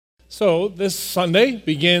So this Sunday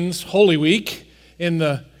begins Holy Week in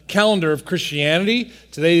the calendar of Christianity.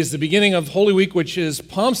 Today is the beginning of Holy Week, which is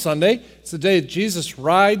Palm Sunday. It's the day that Jesus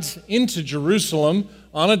rides into Jerusalem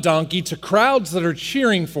on a donkey to crowds that are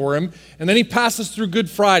cheering for him. And then he passes through Good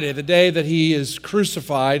Friday, the day that he is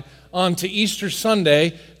crucified, on to Easter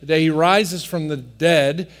Sunday, the day he rises from the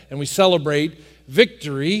dead, and we celebrate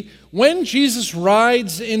victory. When Jesus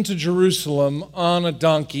rides into Jerusalem on a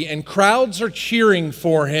donkey and crowds are cheering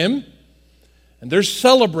for him, and they're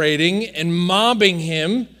celebrating and mobbing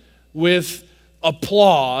him with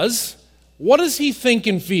applause, what does he think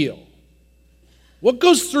and feel? What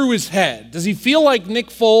goes through his head? Does he feel like Nick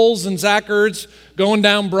Foles and Zach Ertz going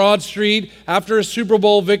down Broad Street after a Super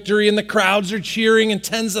Bowl victory and the crowds are cheering and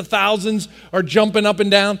tens of thousands are jumping up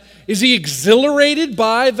and down? Is he exhilarated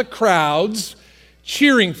by the crowds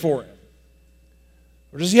cheering for him?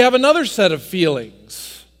 Or does he have another set of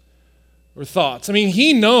feelings or thoughts? I mean,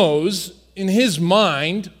 he knows in his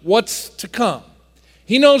mind what's to come.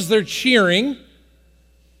 He knows they're cheering,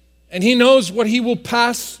 and he knows what he will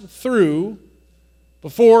pass through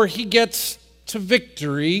before he gets to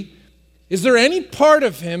victory. Is there any part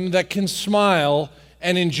of him that can smile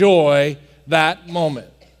and enjoy that moment?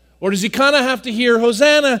 Or does he kind of have to hear,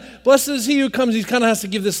 Hosanna, blessed is he who comes? He kind of has to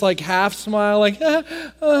give this like half smile, like,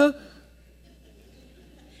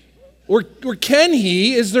 Or can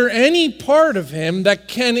he, is there any part of him that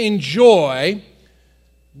can enjoy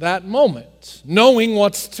that moment, knowing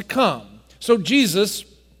what's to come? So Jesus,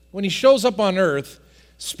 when he shows up on earth,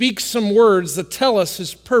 speaks some words that tell us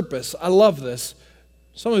his purpose. I love this.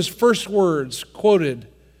 Some of his first words quoted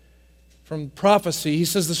from prophecy. He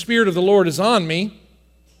says, "The Spirit of the Lord is on me,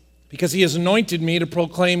 because he has anointed me to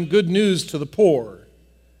proclaim good news to the poor.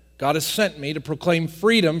 God has sent me to proclaim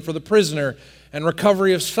freedom for the prisoner and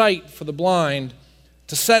recovery of sight for the blind,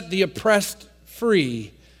 to set the oppressed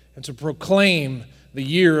free, and to proclaim the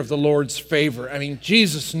year of the Lord's favor." I mean,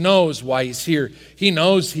 Jesus knows why he's here. He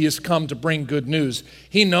knows he has come to bring good news.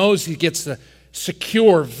 He knows he gets to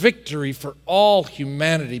secure victory for all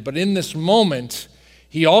humanity. But in this moment,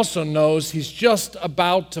 he also knows he's just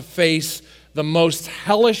about to face the most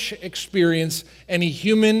hellish experience any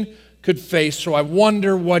human could face. So I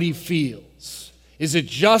wonder what he feels. Is it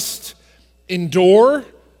just endure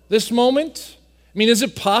this moment? I mean, is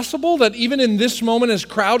it possible that even in this moment, as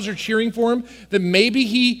crowds are cheering for him, that maybe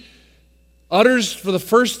he utters for the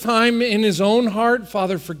first time in his own heart,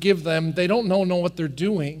 "Father, forgive them. They don't know what they're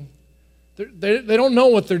doing. They don't know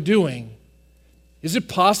what they're doing." Is it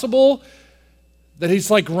possible that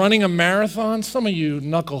he's like running a marathon? Some of you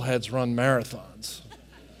knuckleheads run marathons.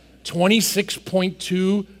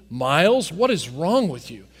 26.2 miles? What is wrong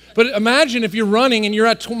with you? But imagine if you're running and you're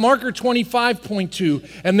at marker 25.2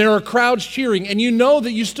 and there are crowds cheering and you know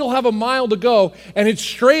that you still have a mile to go and it's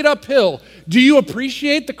straight uphill. Do you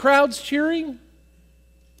appreciate the crowds cheering?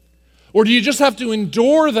 Or do you just have to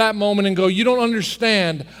endure that moment and go, "You don't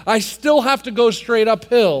understand. I still have to go straight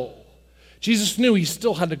uphill"? Jesus knew he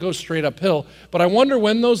still had to go straight uphill. But I wonder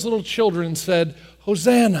when those little children said,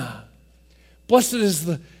 "Hosanna, blessed is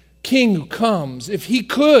the King who comes," if he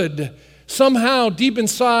could somehow deep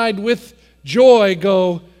inside with joy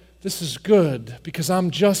go, "This is good because I'm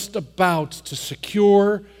just about to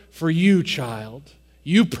secure for you, child,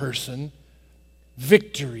 you person,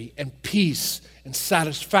 victory and peace and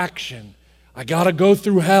satisfaction. I got to go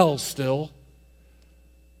through hell still,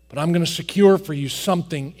 but I'm going to secure for you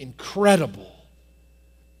something incredible."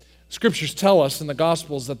 Scriptures tell us in the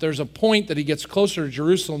Gospels that there's a point that he gets closer to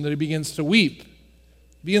Jerusalem that he begins to weep,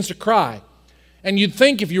 he begins to cry. And you'd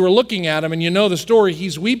think if you were looking at him and you know the story,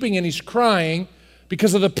 he's weeping and he's crying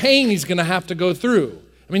because of the pain he's going to have to go through.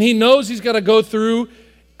 I mean, he knows he's got to go through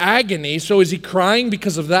agony, so is he crying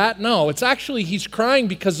because of that? No, it's actually he's crying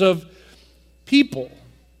because of people.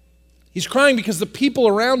 He's crying because the people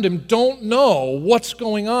around him don't know what's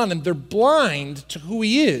going on and they're blind to who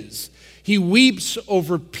he is. He weeps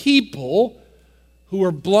over people who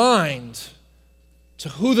are blind to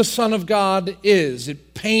who the Son of God is.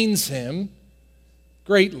 It pains him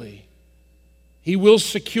greatly. He will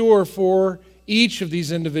secure for each of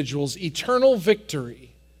these individuals eternal victory.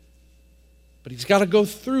 But he's got to go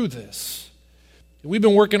through this. We've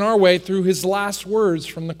been working our way through his last words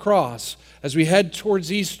from the cross as we head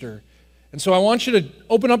towards Easter. And so I want you to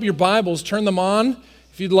open up your Bibles, turn them on,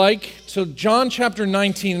 if you'd like, to John chapter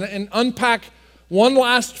 19 and unpack one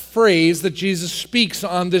last phrase that Jesus speaks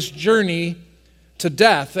on this journey to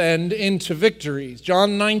death and into victory.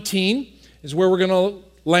 John 19 is where we're going to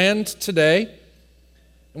land today.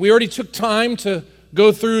 And we already took time to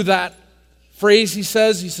go through that phrase he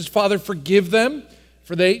says, "Father, forgive them,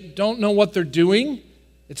 for they don't know what they're doing."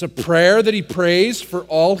 It's a prayer that he prays for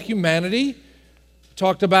all humanity.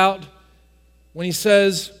 Talked about when he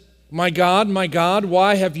says, my God,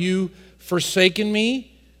 why have you forsaken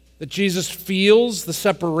me?" That Jesus feels the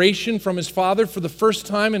separation from his Father for the first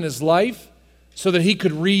time in his life so that he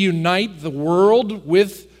could reunite the world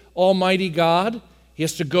with Almighty God. He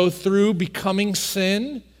has to go through becoming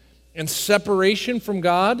sin and separation from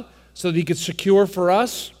God so that he could secure for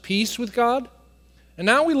us peace with God. And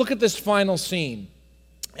now we look at this final scene.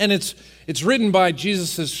 And it's written by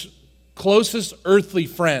Jesus' closest earthly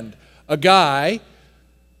friend, a guy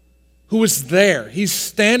who was there. He's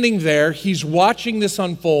standing there. He's watching this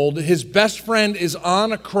unfold. His best friend is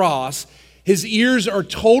on a cross. His ears are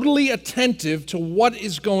totally attentive to what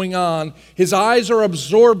is going on. His eyes are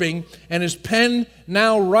absorbing, and his pen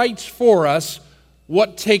now writes for us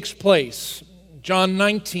what takes place. John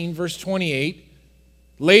 19, verse 28.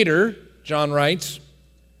 Later, John writes,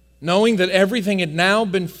 knowing that everything had now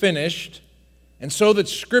been finished, and so that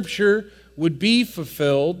Scripture would be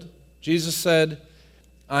fulfilled, Jesus said,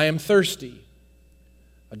 "I am thirsty."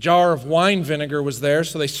 A jar of wine vinegar was there,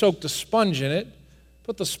 so they soaked a sponge in it,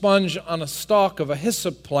 put the sponge on a stalk of a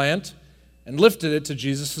hyssop plant, and lifted it to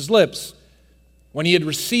Jesus' lips. When he had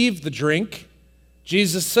received the drink,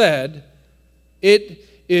 Jesus said, "It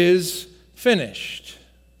is finished."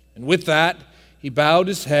 And with that, he bowed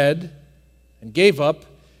his head and gave up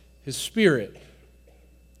his spirit.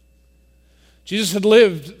 Jesus had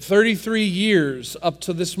lived 33 years up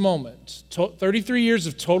to this moment. 33 years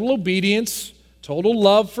of total obedience, total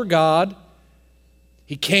love for God.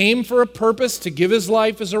 He came for a purpose, to give his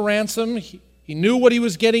life as a ransom. He knew what he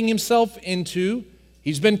was getting himself into.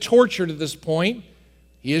 He's been tortured at this point.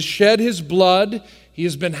 He has shed his blood. He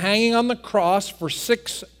has been hanging on the cross for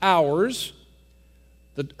 6 hours.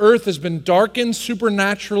 The earth has been darkened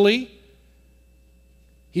supernaturally.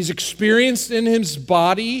 He's experienced in his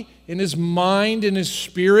body, in his mind, in his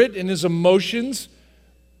spirit, in his emotions,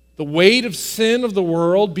 the weight of sin of the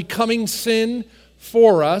world, becoming sin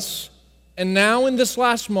for us. And now in this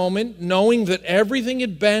last moment, knowing that everything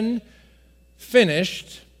had been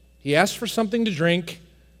finished, he asks for something to drink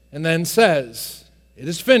and then says, "It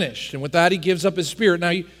is finished." And with that, he gives up his spirit.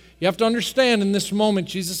 Now, you have to understand in this moment,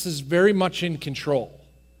 Jesus is very much in control.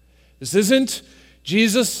 This isn't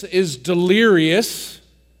Jesus is delirious.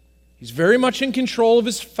 He's very much in control of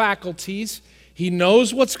his faculties. He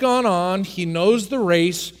knows what's gone on. He knows the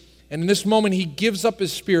race. And in this moment, he gives up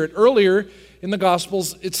his spirit. Earlier in the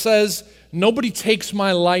Gospels, it says, "Nobody takes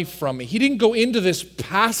my life from me." He didn't go into this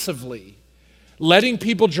passively, letting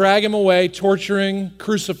people drag him away, torturing,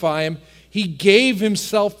 crucify him. He gave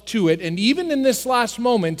himself to it. And even in this last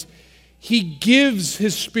moment, he gives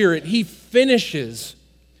his spirit. He finishes.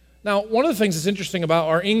 Now, one of the things that's interesting about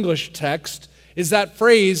our English text is that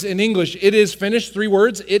phrase in English, "it is finished," 3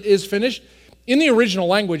 words, "it is finished." In the original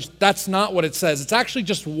language, that's not what it says. It's actually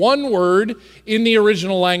just one word in the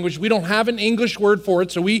original language. We don't have an English word for it,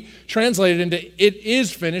 so we translate it into "it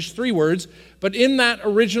is finished," 3 words. But in that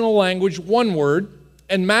original language, one word,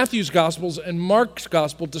 and Matthew's Gospels and Mark's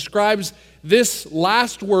Gospel describes this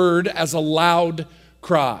last word as a loud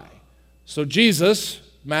cry. So Jesus,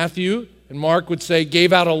 Matthew, and Mark would say,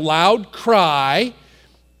 gave out a loud cry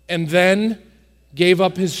and then gave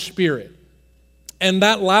up his spirit. And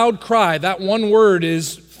that loud cry, that one word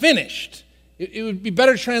is finished. It would be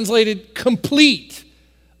better translated complete,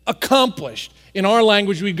 accomplished. In our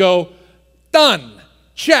language, we go, done,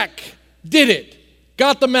 check, did it,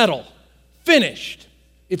 got the medal, finished.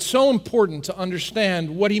 It's so important to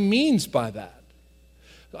understand what he means by that.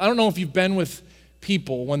 I don't know if you've been with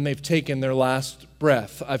people when they've taken their last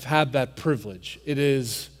breath. I've had that privilege. It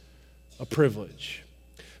is a privilege.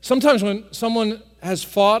 Sometimes when someone has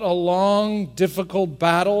fought a long, difficult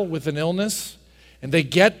battle with an illness, and they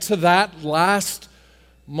get to that last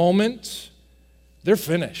moment, they're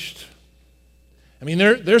finished. I mean,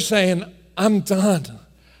 they're saying, "I'm done.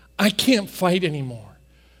 I can't fight anymore.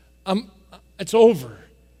 It's over."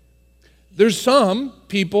 There's some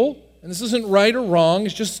people, and this isn't right or wrong,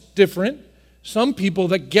 it's just different, some people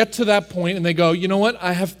that get to that point and they go, "You know what?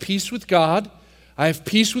 I have peace with God. I have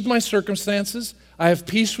peace with my circumstances. I have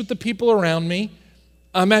peace with the people around me.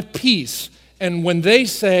 I'm at peace." And when they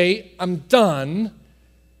say, "I'm done,"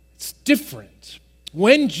 it's different.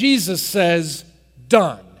 When Jesus says,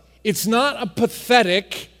 "done," it's not a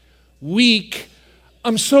pathetic, weak,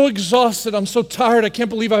 "I'm so exhausted, I'm so tired, I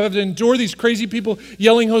can't believe I have to endure these crazy people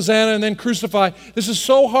yelling Hosanna and then crucify. This is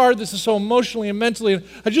so hard, this is so emotionally and mentally.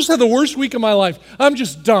 I just had the worst week of my life. I'm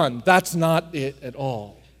just done." That's not it at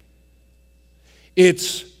all.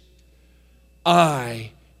 It's,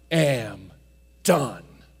 "I am done,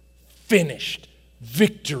 finished,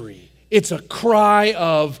 victory. It's a cry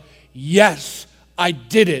of, yes, I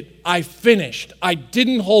did it. I finished. I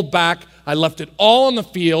didn't hold back. I left it all on the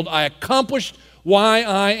field. I accomplished why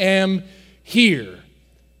I am here.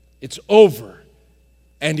 It's over.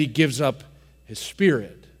 And he gives up his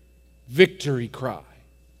spirit. Victory cry.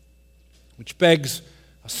 Which begs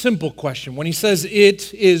a simple question. When he says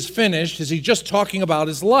it is finished, is he just talking about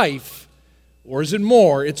his life? Or is it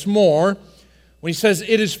more? It's more. When he says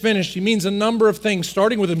it is finished, he means a number of things,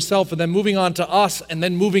 starting with himself and then moving on to us and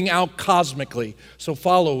then moving out cosmically. So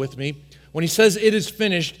follow with me. When he says it is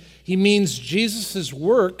finished, he means Jesus'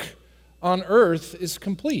 work on earth is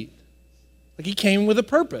complete. Like he came with a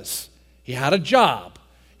purpose. He had a job.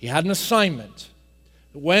 He had an assignment.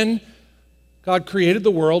 When God created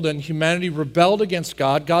the world and humanity rebelled against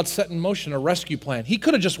God, God set in motion a rescue plan. He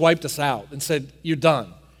could have just wiped us out and said, you're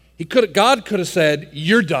done. God could have said,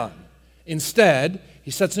 you're done. Instead,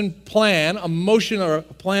 he sets in a plan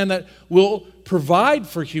that will provide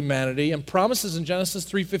for humanity and promises in Genesis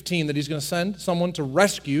 3:15 that he's going to send someone to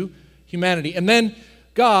rescue humanity. And then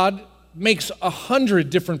God makes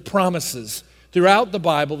 100 different promises throughout the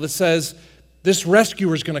Bible that says this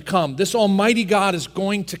rescuer is going to come. This almighty God is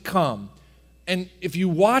going to come. And if you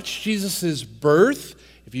watch Jesus' birth,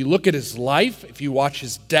 if you look at his life, if you watch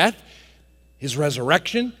his death, his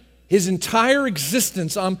resurrection, his entire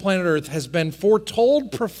existence on planet Earth has been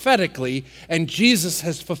foretold prophetically, and Jesus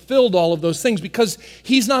has fulfilled all of those things because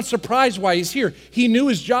he's not surprised why he's here. He knew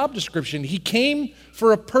his job description. He came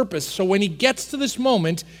for a purpose. So when he gets to this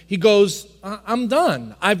moment, he goes, I'm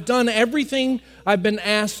done. I've done everything I've been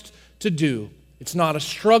asked to do. It's not a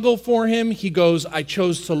struggle for him. He goes, I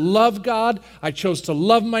chose to love God. I chose to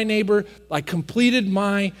love my neighbor. I completed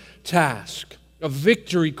my task. A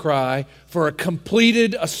victory cry for a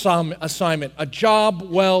completed assignment, a job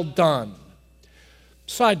well done.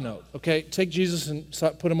 Side note, okay, take Jesus and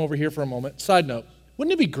put him over here for a moment. Side note,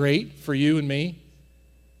 wouldn't it be great for you and me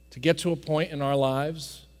to get to a point in our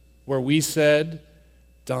lives where we said,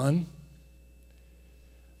 done?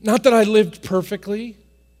 Not that I lived perfectly,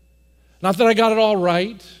 not that I got it all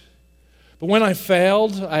right, but when I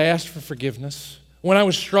failed, I asked for forgiveness. When I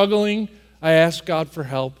was struggling, I asked God for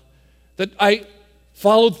help. That I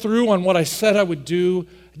followed through on what I said I would do.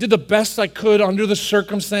 I did the best I could under the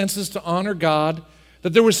circumstances to honor God.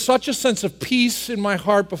 That there was such a sense of peace in my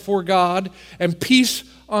heart before God and peace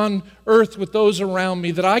on earth with those around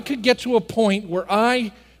me that I could get to a point where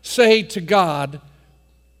I say to God,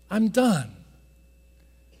 I'm done.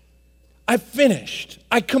 I've finished.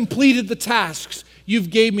 I completed the tasks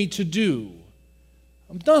you've gave me to do.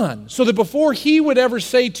 I'm done. So that before he would ever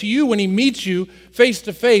say to you when he meets you face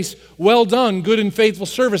to face, well done, good and faithful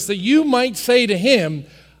service, that you might say to him,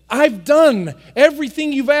 I've done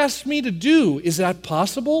everything you've asked me to do. Is that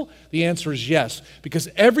possible? The answer is yes, because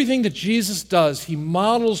everything that Jesus does, he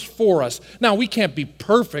models for us. Now, we can't be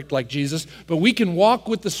perfect like Jesus, but we can walk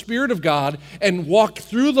with the Spirit of God and walk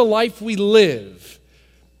through the life we live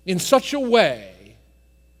in such a way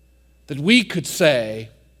that we could say,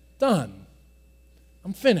 done.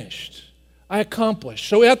 I'm finished. I accomplished.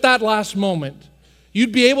 So at that last moment,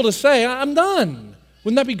 you'd be able to say, I'm done.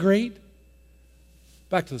 Wouldn't that be great?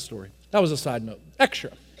 Back to the story. That was a side note. Extra.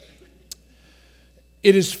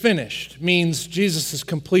 It is finished means Jesus has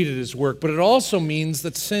completed his work, but it also means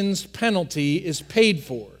that sin's penalty is paid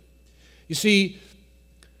for. You see,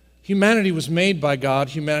 humanity was made by God.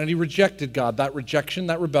 Humanity rejected God. That rejection,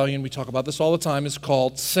 that rebellion, we talk about this all the time, is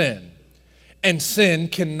called sin. And sin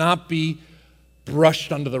cannot be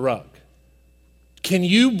brushed under the rug. Can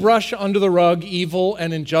you brush under the rug evil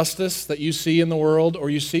and injustice that you see in the world, or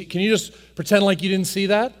can you just pretend like you didn't see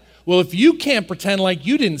that? Well, if you can't pretend like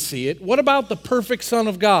you didn't see it, what about the perfect Son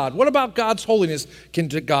of God? What about God's holiness? Can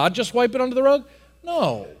God just wipe it under the rug?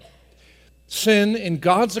 No. Sin in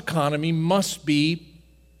God's economy must be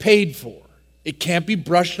paid for. It can't be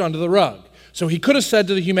brushed under the rug. So he could have said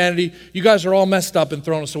to the humanity, you guys are all messed up and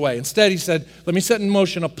thrown us away. Instead, he said, let me set in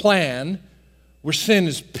motion a plan where sin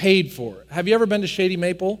is paid for. Have you ever been to Shady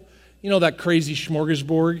Maple? You know that crazy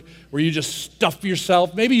smorgasbord where you just stuff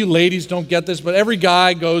yourself? Maybe you ladies don't get this, but every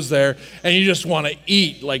guy goes there and you just want to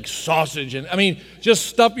eat like sausage. And just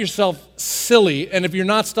stuff yourself silly. And if you're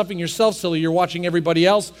not stuffing yourself silly, you're watching everybody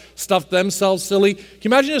else stuff themselves silly. Can you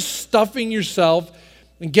imagine just stuffing yourself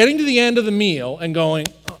and getting to the end of the meal and going,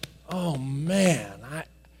 oh man,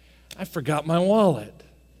 I forgot my wallet.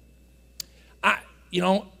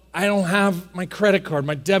 I don't have my credit card,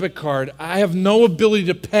 my debit card. I have no ability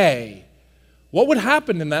to pay. What would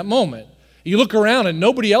happen in that moment? You look around and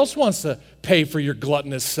nobody else wants to pay for your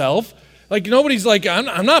gluttonous self. Like nobody's like,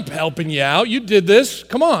 I'm not helping you out. You did this.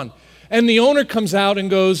 Come on. and the owner comes out and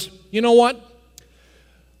goes, you know what?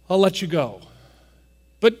 I'll let you go.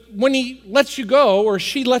 But when he lets you go, or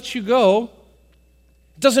she lets you go,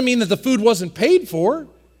 it doesn't mean that the food wasn't paid for.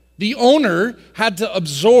 The owner had to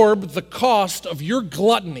absorb the cost of your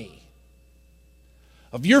gluttony,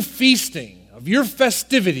 of your feasting, of your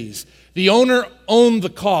festivities. The owner owned the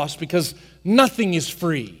cost because nothing is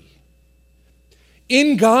free.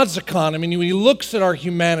 In God's economy, when he looks at our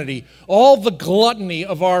humanity, all the gluttony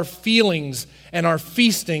of our feelings and our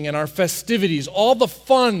feasting and our festivities, all the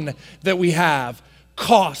fun that we have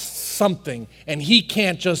costs something, and he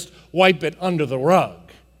can't just wipe it under the rug.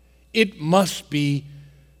 It must be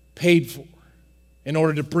paid for in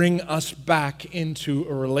order to bring us back into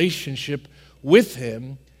a relationship with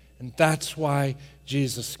him, and that's why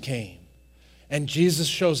Jesus came. And Jesus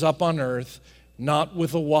shows up on earth not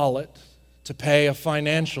with a wallet to pay a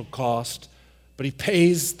financial cost, but he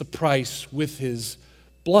pays the price with his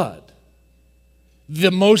blood.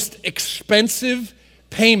 The most expensive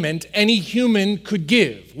payment any human could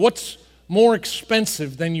give. What's more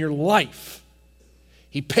expensive than your life?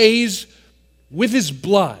 He pays with his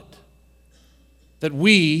blood that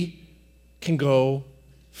we can go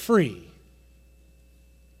free.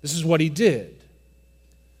 This is what he did.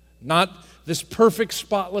 Not this perfect,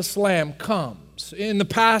 spotless lamb comes. In the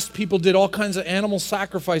past, people did all kinds of animal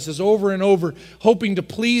sacrifices over and over, hoping to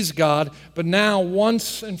please God. But now,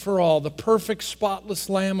 once and for all, the perfect, spotless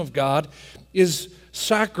Lamb of God is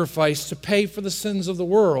sacrificed to pay for the sins of the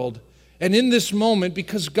world. And in this moment,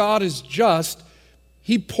 because God is just,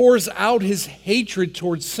 he pours out his hatred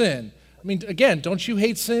towards sin. I mean, again, don't you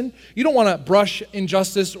hate sin? You don't want to brush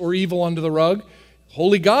injustice or evil under the rug.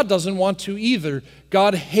 Holy God doesn't want to either.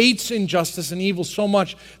 God hates injustice and evil so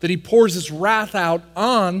much that he pours his wrath out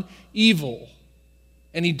on evil.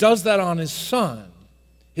 And he does that on his Son.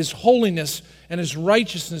 His holiness and his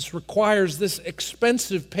righteousness requires this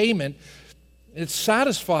expensive payment. It's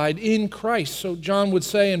satisfied in Christ. So John would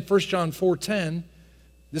say in 1 John 4:10,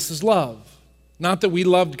 this is love. Not that we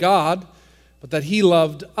loved God, but that he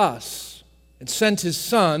loved us and sent his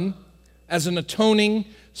Son as an atoning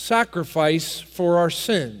sacrifice for our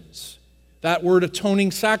sins. That word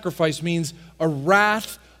atoning sacrifice means a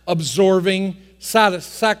wrath-absorbing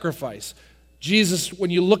sacrifice. Jesus, when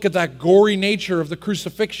you look at that gory nature of the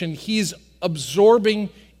crucifixion, he's absorbing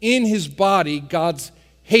in his body God's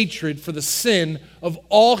hatred for the sin of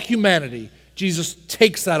all humanity. Jesus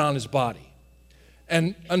takes that on his body.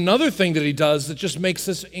 And another thing that he does that just makes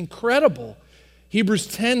this incredible, Hebrews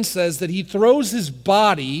 10 says that he throws his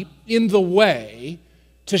body in the way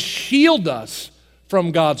to shield us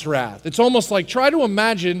from God's wrath. It's almost like, try to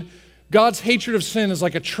imagine God's hatred of sin is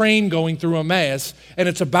like a train going through Emmaus and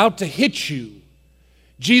it's about to hit you.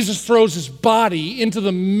 Jesus throws his body into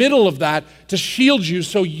the middle of that to shield you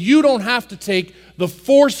so you don't have to take the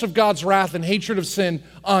force of God's wrath and hatred of sin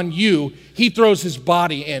on you. He throws his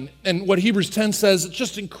body in. And what Hebrews 10 says, it's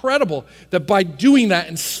just incredible that by doing that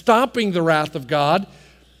and stopping the wrath of God,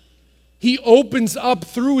 he opens up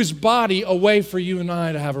through his body a way for you and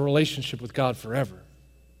I to have a relationship with God forever.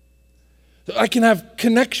 I can have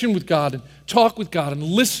connection with God and talk with God and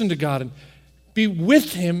listen to God and be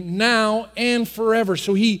with him now and forever.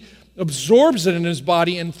 So he absorbs it in his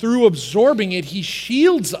body, and through absorbing it, he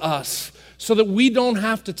shields us so that we don't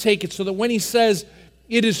have to take it. So that when he says,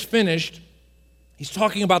 it is finished, he's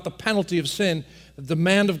talking about the penalty of sin. The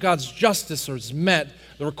demand of God's justice is met.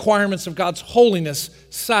 The requirements of God's holiness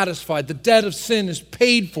satisfied. The debt of sin is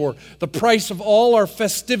paid for. The price of all our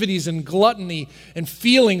festivities and gluttony and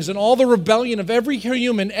feelings and all the rebellion of every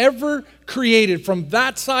human ever created from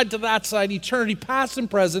that side to that side, eternity past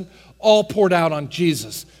and present, all poured out on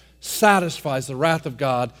Jesus. Satisfies the wrath of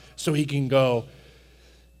God so he can go,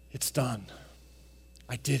 it's done.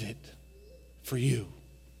 I did it for you.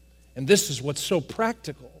 And this is what's so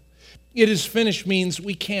practical. It is finished means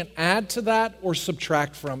we can't add to that or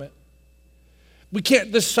subtract from it. We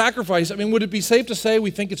can't, this sacrifice, I mean, would it be safe to say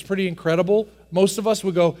we think it's pretty incredible? Most of us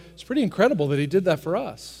would go, it's pretty incredible that he did that for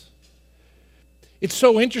us. It's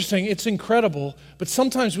so interesting, it's incredible, but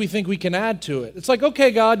sometimes we think we can add to it. It's like,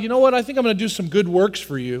 okay, God, you know what? I think I'm going to do some good works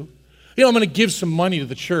for you. You know, I'm going to give some money to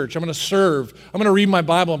the church. I'm going to serve. I'm going to read my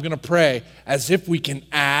Bible. I'm going to pray. As if we can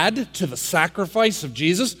add to the sacrifice of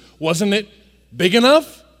Jesus. Wasn't it big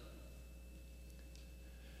enough?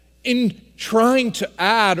 In trying to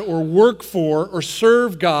add or work for or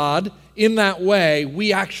serve God in that way,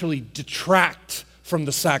 we actually detract from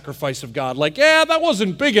the sacrifice of God. Like, yeah, that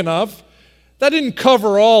wasn't big enough. That didn't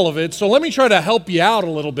cover all of it, so let me try to help you out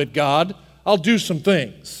a little bit, God. I'll do some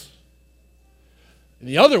things. In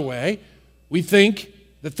the other way, we think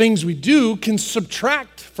the things we do can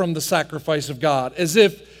subtract from the sacrifice of God, as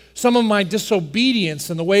if some of my disobedience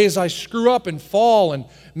and the ways I screw up and fall and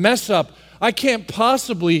mess up, I can't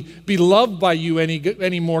possibly be loved by you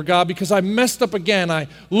anymore, God, because I messed up again. I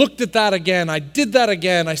looked at that again. I did that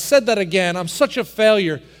again. I said that again. I'm such a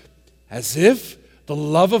failure. As if the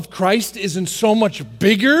love of Christ isn't so much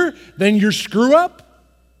bigger than your screw up.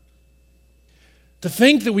 To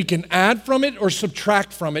think that we can add from it or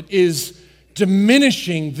subtract from it is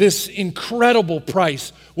diminishing this incredible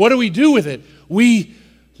price. What do we do with it? We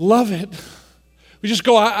love it. We just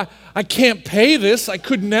go, I can't pay this. I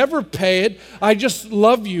could never pay it. I just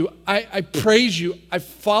love you. I praise you. I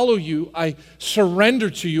follow you. I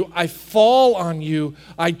surrender to you. I fall on you.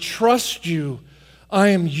 I trust you. I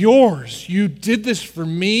am yours. You did this for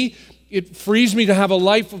me. It frees me to have a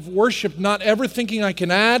life of worship, not ever thinking I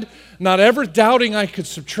can add, not ever doubting I could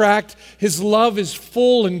subtract. His love is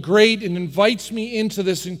full and great and invites me into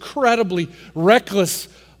this incredibly reckless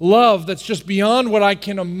love that's just beyond what I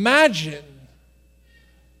can imagine.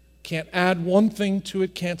 Can't add one thing to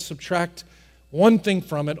it, can't subtract one thing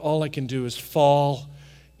from it. All I can do is fall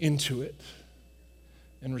into it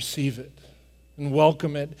and receive it and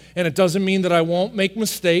welcome it. And it doesn't mean that I won't make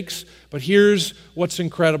mistakes, but here's what's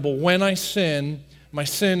incredible. When I sin, my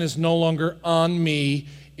sin is no longer on me,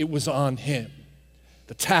 it was on him.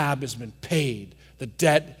 The tab has been paid, the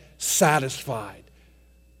debt satisfied.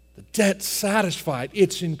 The debt satisfied.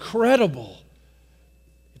 It's incredible.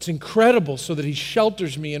 It's incredible, so that he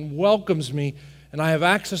shelters me and welcomes me, and I have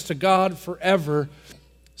access to God forever.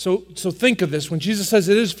 So think of this. When Jesus says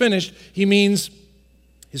it is finished, he means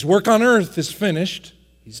his work on earth is finished.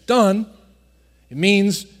 He's done. It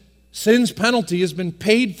means sin's penalty has been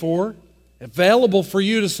paid for, available for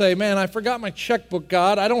you to say, man, I forgot my checkbook,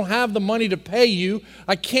 God. I don't have the money to pay you.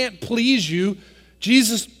 I can't please you.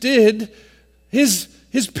 Jesus did. His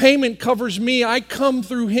payment covers me. I come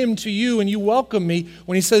through him to you, and you welcome me.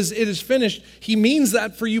 When he says it is finished, he means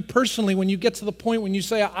that for you personally. When you get to the point when you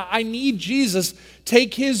say, I need Jesus,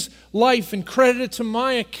 take his life and credit it to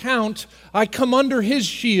my account. I come under his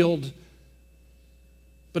shield.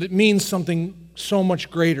 But it means something so much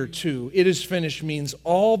greater too. It is finished means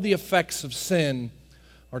all the effects of sin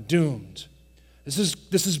are doomed. This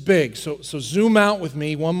is big. So zoom out with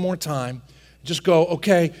me one more time. Just go,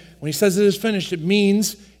 okay, when he says it is finished, it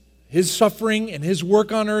means his suffering and his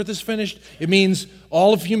work on earth is finished. It means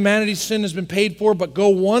all of humanity's sin has been paid for, but go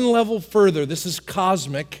one level further. This is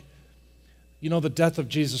cosmic. You know, the death of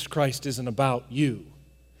Jesus Christ isn't about you.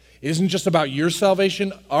 It isn't just about your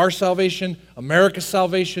salvation, our salvation, America's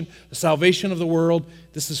salvation, the salvation of the world.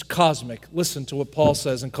 This is cosmic. Listen to what Paul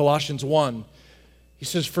says in Colossians 1. He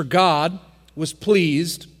says, for God was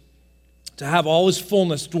pleased to have all his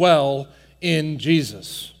fullness dwell in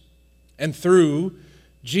Jesus, and through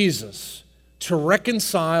Jesus to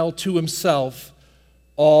reconcile to himself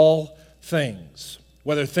all things,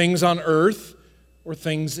 whether things on earth or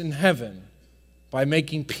things in heaven, by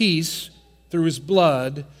making peace through his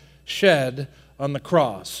blood shed on the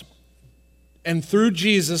cross. And through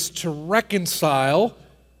Jesus to reconcile.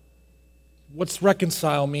 What's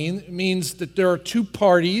reconcile mean? It means that there are two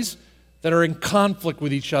parties that are in conflict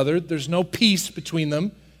with each other. There's no peace between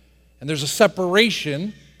them. And there's a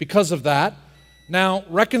separation because of that. Now,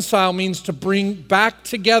 reconcile means to bring back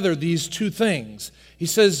together these two things. He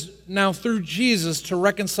says, now through Jesus to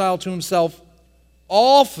reconcile to himself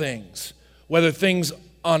all things, whether things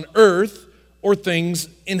on earth or things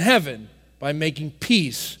in heaven, by making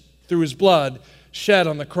peace through his blood shed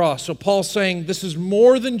on the cross. So Paul's saying this is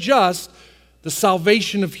more than just the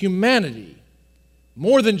salvation of humanity.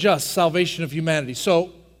 More than just salvation of humanity.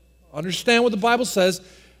 So understand what the Bible says,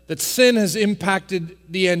 that sin has impacted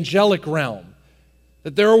the angelic realm,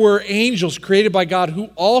 that there were angels created by God who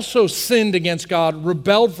also sinned against God,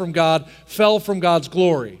 rebelled from God, fell from God's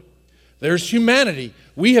glory. There's humanity.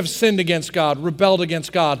 We have sinned against God, rebelled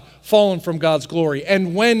against God, fallen from God's glory.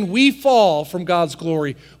 And when we fall from God's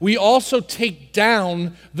glory, we also take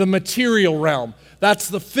down the material realm. That's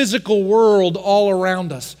the physical world all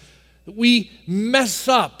around us. We mess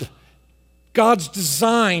up God's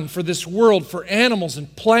design for this world, for animals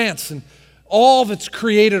and plants and all that's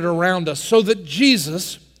created around us, so that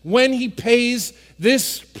Jesus, when he pays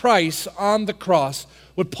this price on the cross,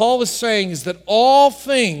 what Paul is saying is that all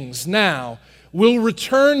things now will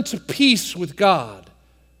return to peace with God.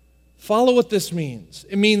 Follow what this means.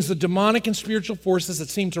 It means the demonic and spiritual forces that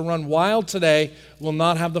seem to run wild today will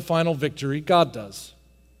not have the final victory. God does.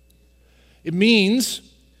 It means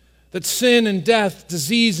that sin and death,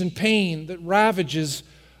 disease and pain that ravages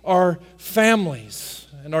our families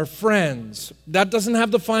and our friends, that doesn't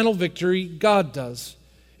have the final victory. God does.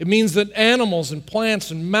 It means that animals and plants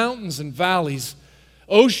and mountains and valleys,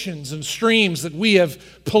 oceans and streams that we have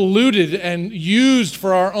polluted and used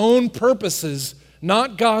for our own purposes,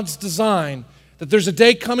 not God's design, that there's a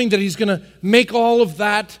day coming that He's going to make all of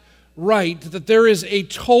that right, that there is a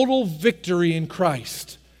total victory in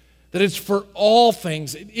Christ, that it's for all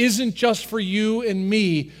things. It isn't just for you and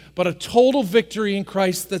me, but a total victory in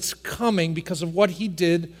Christ that's coming because of what He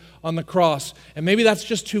did on the cross. And maybe that's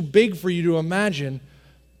just too big for you to imagine,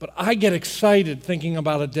 but I get excited thinking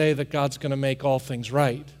about a day that God's going to make all things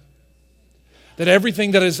right. That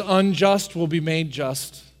everything that is unjust will be made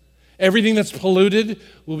just. Everything that's polluted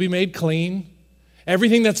will be made clean.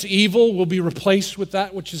 Everything that's evil will be replaced with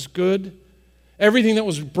that which is good. Everything that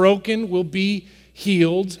was broken will be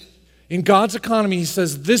healed. In God's economy, He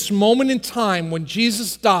says, this moment in time when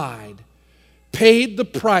Jesus died, paid the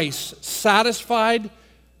price, satisfied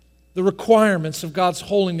the requirements of God's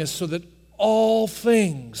holiness so that all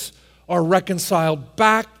things are reconciled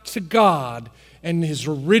back to God and His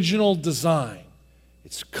original design.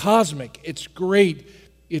 It's cosmic, it's great,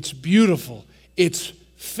 it's beautiful, it's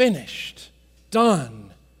finished,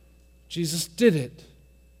 done. Jesus did it.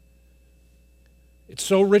 It's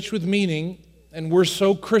so rich with meaning, and we're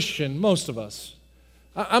so Christian, most of us.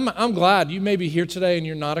 I'm glad you may be here today and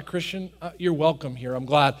you're not a Christian. You're welcome here. I'm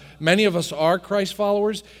glad. Many of us are Christ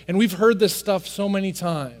followers, and we've heard this stuff so many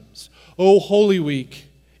times. Oh, Holy Week,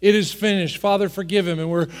 it is finished. Father, forgive him.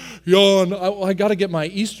 And we're, yawn. I got to get my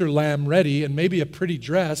Easter lamb ready and maybe a pretty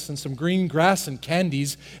dress and some green grass and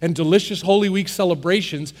candies and delicious Holy Week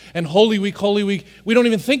celebrations. And Holy Week, we don't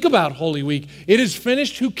even think about Holy Week. It is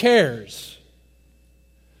finished. Who cares?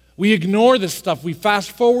 We ignore this stuff. We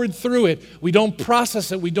fast forward through it. We don't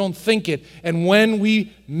process it. We don't think it. And when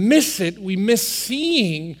we miss it, we miss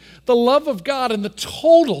seeing the love of God and the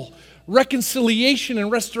total reconciliation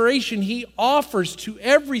and restoration He offers to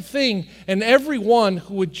everything and everyone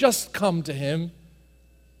who would just come to Him.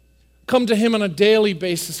 Come to Him on a daily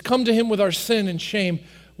basis. Come to Him with our sin and shame.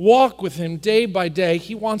 Walk with Him day by day.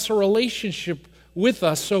 He wants a relationship with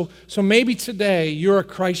us. So maybe today you're a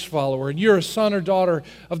Christ follower and you're a son or daughter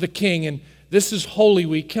of the King, and this is Holy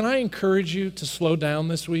Week. Can I encourage you to slow down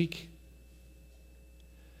this week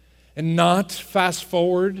and not fast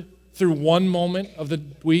forward through one moment of the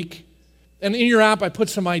week? And in your app, I put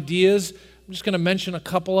some ideas. I'm just going to mention a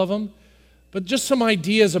couple of them, but just some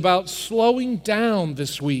ideas about slowing down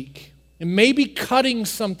this week and maybe cutting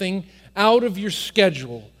something out of your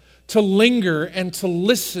schedule to linger and to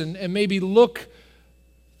listen and maybe look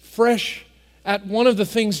fresh at one of the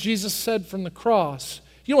things Jesus said from the cross.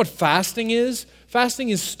 You know what fasting is? Fasting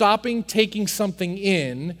is stopping taking something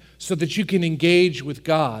in so that you can engage with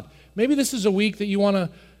God. Maybe this is a week that you want to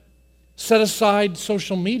set aside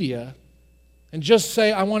social media and just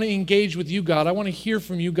say, I want to engage with you, God. I want to hear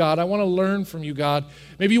from you, God. I want to learn from you, God.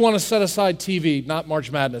 Maybe you want to set aside TV, not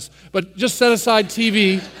March Madness, but just set aside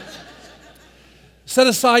TV. Set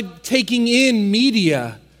aside taking in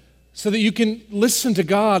media so that you can listen to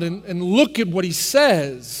God and look at what He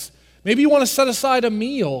says. Maybe you want to set aside a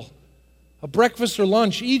meal, a breakfast or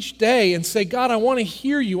lunch each day and say, God, I want to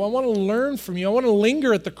hear you. I want to learn from you. I want to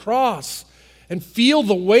linger at the cross and feel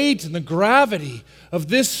the weight and the gravity of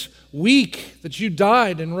this week that you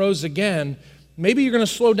died and rose again. Maybe you're going to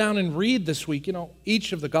slow down and read this week. You know,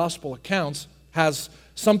 each of the gospel accounts has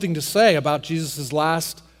something to say about Jesus'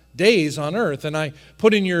 last days on earth. And I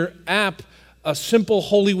put in your app a simple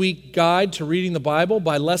Holy Week guide to reading the Bible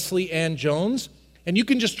by Leslie Ann Jones. And you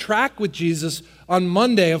can just track with Jesus on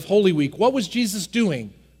Monday of Holy Week. What was Jesus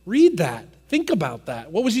doing? Read that. Think about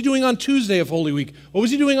that. What was He doing on Tuesday of Holy Week? What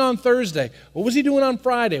was He doing on Thursday? What was He doing on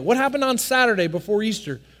Friday? What happened on Saturday before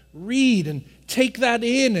Easter? Read and take that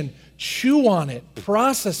in and chew on it.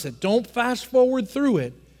 Process it. Don't fast forward through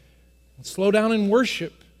it. And slow down and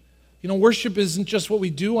worship. You know, worship isn't just what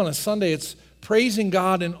we do on a Sunday. It's praising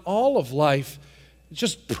God in all of life. It's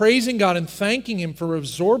just praising God and thanking Him for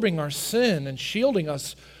absorbing our sin and shielding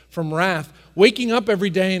us from wrath. Waking up every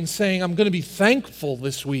day and saying, I'm going to be thankful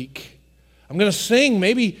this week. I'm going to sing.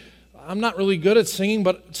 Maybe I'm not really good at singing,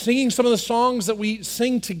 but singing some of the songs that we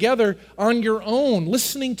sing together on your own.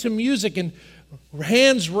 Listening to music and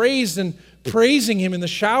hands raised and praising Him in the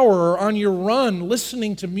shower or on your run.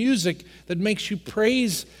 Listening to music that makes you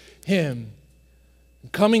praise Him.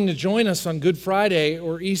 Coming to join us on Good Friday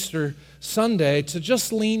or Easter Sunday to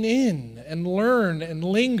just lean in and learn and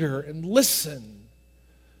linger and listen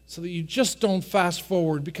so that you just don't fast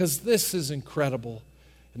forward, because this is incredible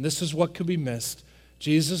and this is what could be missed.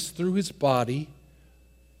 Jesus, through His body,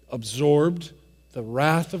 absorbed the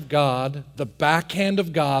wrath of God, the backhand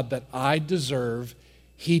of God that I deserve.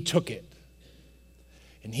 He took it.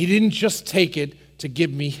 And he didn't just take it to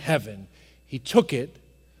give me heaven. He took it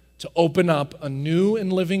to open up a new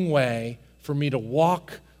and living way for me to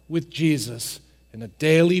walk with Jesus on a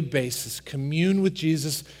daily basis, commune with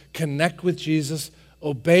Jesus, connect with Jesus,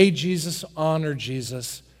 obey Jesus, honor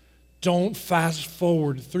Jesus. Don't fast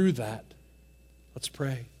forward through that. Let's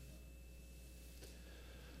pray.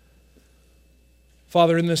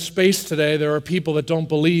 Father, in this space today, there are people that don't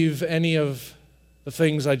believe any of the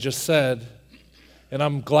things I just said, and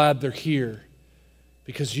I'm glad they're here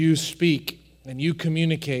because you speak and you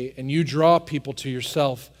communicate and you draw people to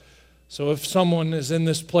yourself. So if someone is in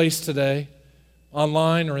this place today,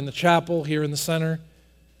 online or in the chapel here in the center,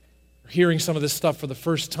 hearing some of this stuff for the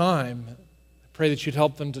first time, I pray that you'd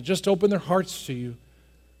help them to just open their hearts to you.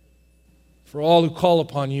 For all who call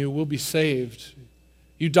upon you will be saved.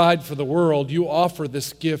 You died for the world. You offer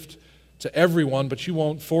this gift to everyone, but you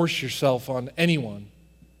won't force yourself on anyone.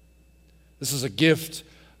 This is a gift,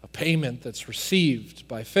 a payment that's received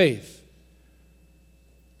by faith.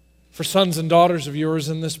 For sons and daughters of yours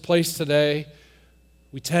in this place today,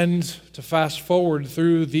 we tend to fast forward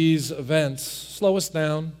through these events. Slow us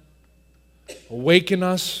down. Awaken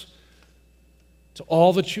us to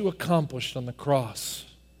all that you accomplished on the cross.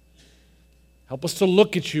 Help us to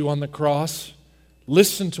look at you on the cross.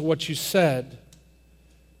 Listen to what you said.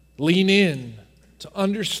 Lean in to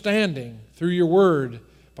understanding through your word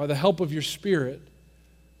by the help of your Spirit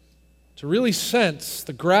to really sense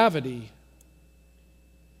the gravity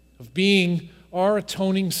of being our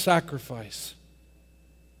atoning sacrifice.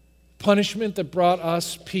 Punishment that brought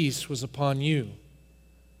us peace was upon you.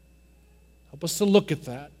 Help us to look at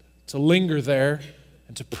that, to linger there,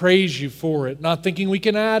 and to praise you for it, not thinking we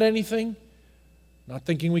can add anything, not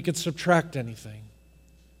thinking we can subtract anything.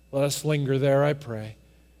 Let us linger there, I pray.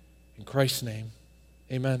 In Christ's name,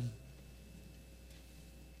 amen.